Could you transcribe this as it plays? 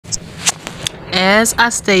As I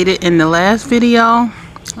stated in the last video,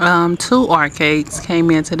 2 arcades came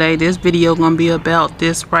in today. This video gonna be about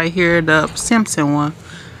this right here, the Simpson one.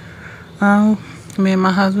 Me and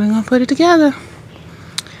my husband gonna put it together.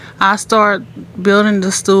 I start building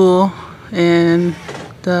the stool and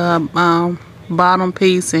the bottom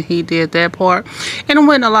piece, and he did that part, and it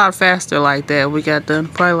went a lot faster like that. We got done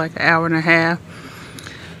probably like an hour and a half,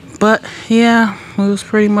 but yeah, we was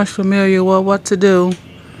pretty much familiar with what to do,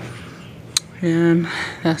 and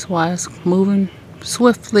that's why it's moving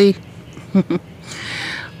swiftly.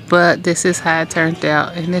 But this is how it turned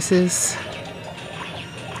out, and this is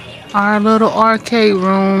our little arcade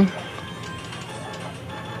room.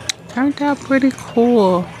 Turned out pretty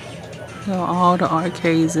cool. Got all the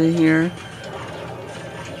arcades in here.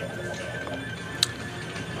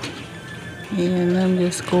 And let me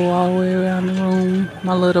just go all the way around the room.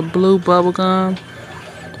 My little blue bubblegum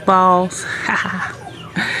balls.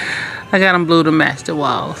 I got them blue to match the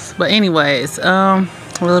walls. But anyways, a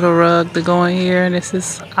little rug to go in here. This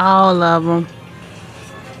is all of them.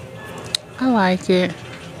 I like it.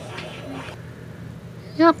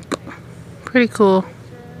 Yep, pretty cool.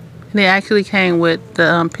 And it actually came with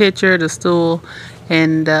the picture, the stool,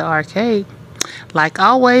 and the arcade. Like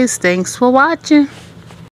always, thanks for watching.